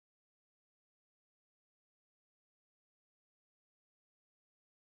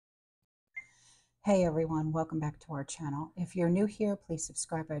Hey everyone, welcome back to our channel. If you're new here, please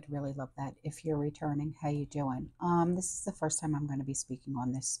subscribe. I'd really love that. If you're returning, how you doing? This is the first time I'm going to be speaking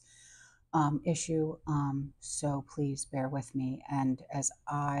on this issue, so please bear with me. And as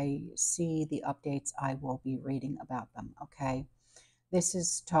I see the updates, I will be reading about them, okay? This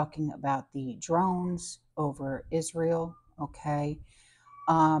is talking about the drones over Israel, okay?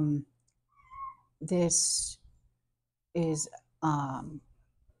 This is...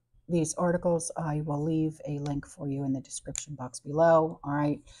 These articles, I will leave a link for you in the description box below. All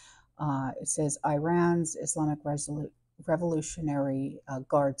right. It says Iran's Islamic Revolutionary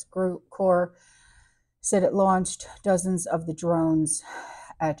Guards Corps said it launched dozens of the drones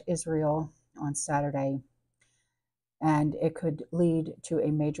at Israel on Saturday, and it could lead to a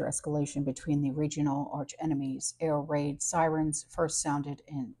major escalation between the regional arch-enemies. Air raid sirens first sounded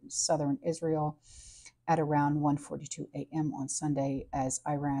in southern Israel at around 1:42 a.m. on Sunday as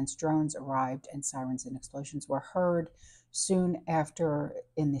Iran's drones arrived, and sirens and explosions were heard soon after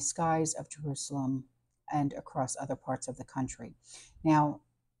in the skies of Jerusalem and across other parts of the country. Now,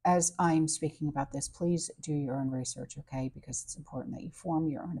 as I'm speaking about this, please do your own research, okay? Because it's important that you form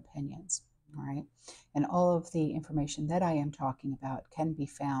your own opinions, all right? And all of the information that I am talking about can be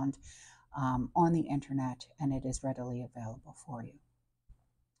found on the internet, and it is readily available for you.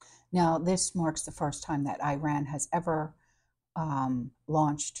 Now, this marks the first time that Iran has ever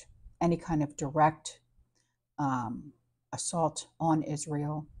launched any kind of direct assault on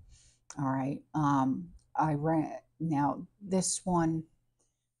Israel. All right. Iran. Now, this one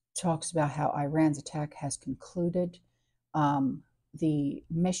talks about how Iran's attack has concluded. The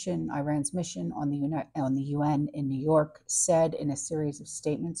mission, Iran's mission on the UN in New York, said in a series of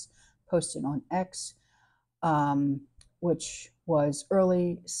statements posted on X, which was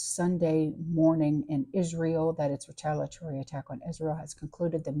early Sunday morning in Israel, that its retaliatory attack on Israel has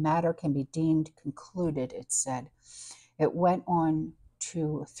concluded. The matter can be deemed concluded, it said. It went on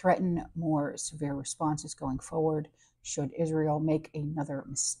to threaten more severe responses going forward should Israel make another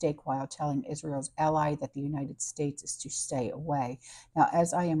mistake while telling Israel's ally that the United States is to stay away. Now,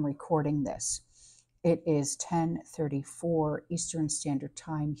 as I am recording this, it is 10:34 Eastern Standard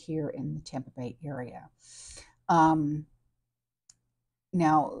Time here in the Tampa Bay area.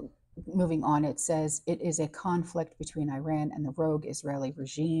 Now, moving on, it says it is a conflict between Iran and the rogue Israeli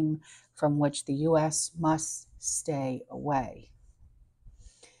regime from which the U.S. must stay away.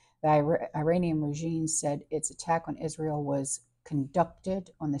 The Iranian regime said its attack on Israel was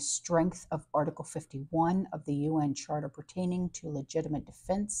conducted on the strength of Article 51 of the UN Charter pertaining to legitimate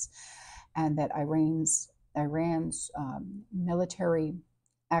defense, and that Iran's military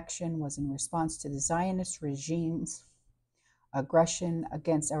action was in response to the Zionist regime's aggression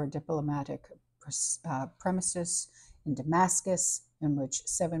against our diplomatic premises in Damascus, in which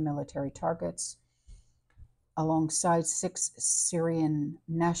 7 military targets, alongside 6 Syrian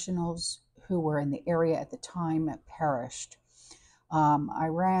nationals who were in the area at the time, perished.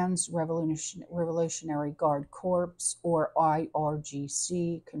 Iran's Revolutionary Guard Corps, or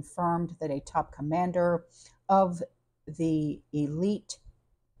IRGC, confirmed that a top commander of the elite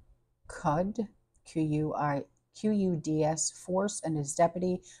QUDS force and his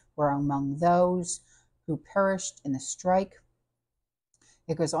deputy were among those who perished in the strike.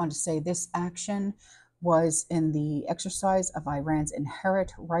 It goes on to say this action was in the exercise of Iran's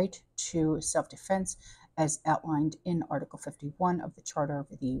inherent right to self-defense as outlined in Article 51 of the Charter of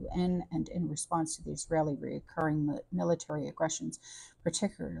the UN, and in response to the Israeli recurring military aggressions,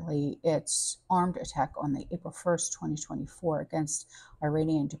 particularly its armed attack on the April 1st, 2024 against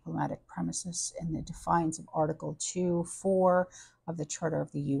Iranian diplomatic premises in the defiance of Article 2.4 of the Charter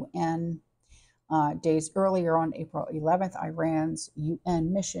of the UN. Days earlier, on April 11th, Iran's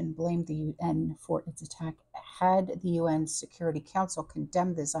UN mission blamed the UN for its attack. Had the UN Security Council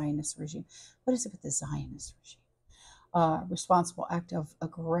condemned the Zionist regime? What is it with the Zionist regime? Responsible act of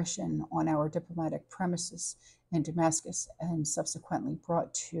aggression on our diplomatic premises in Damascus, and subsequently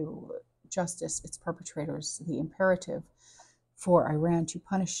brought to justice its perpetrators. The imperative for Iran to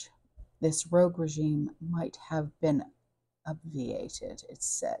punish this rogue regime might have been obviated, it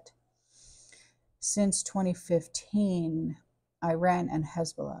said. Since 2015, Iran and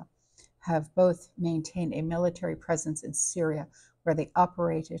Hezbollah have both maintained a military presence in Syria, where they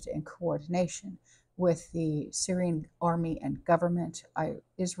operated in coordination with the Syrian army and government.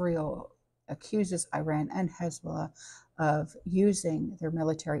 Israel accuses Iran and Hezbollah of using their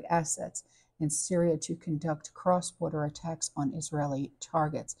military assets in Syria to conduct cross-border attacks on Israeli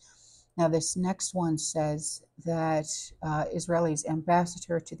targets. Now, this next one says that Israel's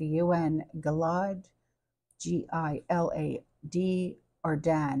ambassador to the UN, Gilad, Gilad,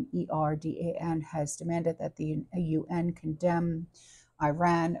 Erdan, E-R-D-A-N, has demanded that the UN condemn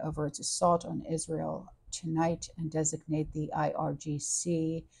Iran over its assault on Israel tonight and designate the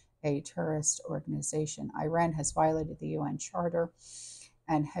IRGC a terrorist organization. Iran has violated the UN Charter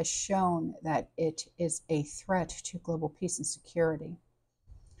and has shown that it is a threat to global peace and security.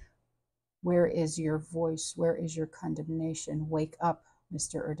 Where is your voice? Where is your condemnation? Wake up,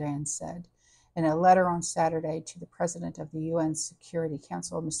 Mr. Erdan said. In a letter on Saturday to the president of the UN Security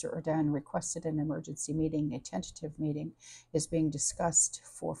Council, Mr. Erdan requested an emergency meeting. A tentative meeting is being discussed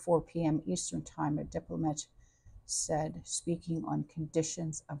for 4 p.m. Eastern Time, a diplomat said, speaking on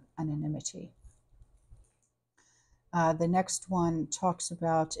conditions of anonymity. The next one talks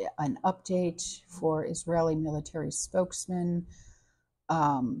about an update for Israeli military spokesman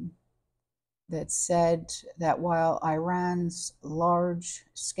that said that while Iran's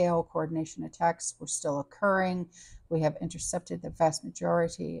large-scale coordination attacks were still occurring, we have intercepted the vast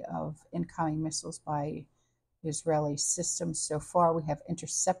majority of incoming missiles by Israeli systems. So far, we have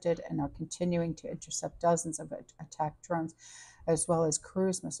intercepted and are continuing to intercept dozens of attack drones, as well as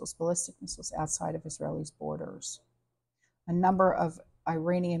cruise missiles, ballistic missiles outside of Israel's borders. A number of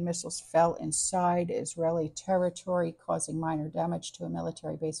Iranian missiles fell inside Israeli territory, causing minor damage to a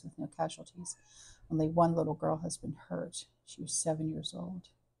military base with no casualties. Only one little girl has been hurt. She was 7 years old.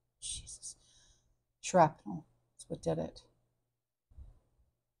 Jesus. Shrapnel is what did it.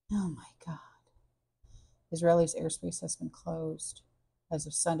 Oh my God. Israel's airspace has been closed as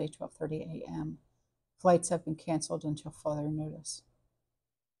of Sunday, 12:30 a.m. Flights have been canceled until further notice.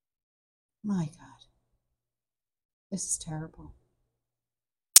 My God. This is terrible.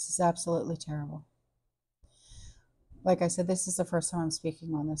 This is absolutely terrible. Like I said, this is the first time I'm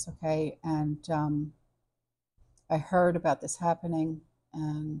speaking on this, okay? And I heard about this happening,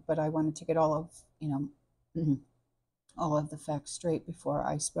 but I wanted to get all of, all of the facts straight before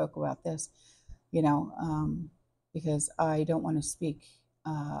I spoke about this, because I don't want to speak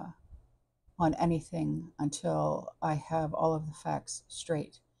on anything until I have all of the facts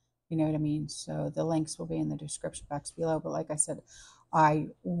straight. You know what I mean? So the links will be in the description box below. But like I said, I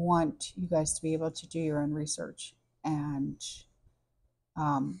want you guys to be able to do your own research and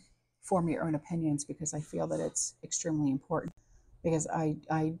form your own opinions, because I feel that it's extremely important, because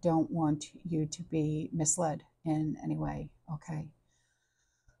I don't want you to be misled in any way, okay?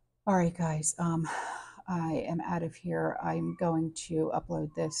 All right, guys. I am out of here. I'm going to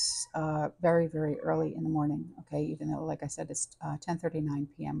upload this very, very early in the morning, okay? Even though, like I said, it's 10:39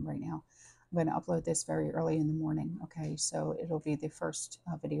 p.m. right now. I'm going to upload this very early in the morning, okay? So it'll be the first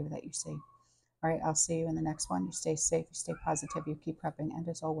video that you see. All right, I'll see you in the next one. You stay safe, you stay positive, you keep prepping, and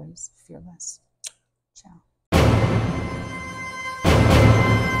as always, fearless. Ciao.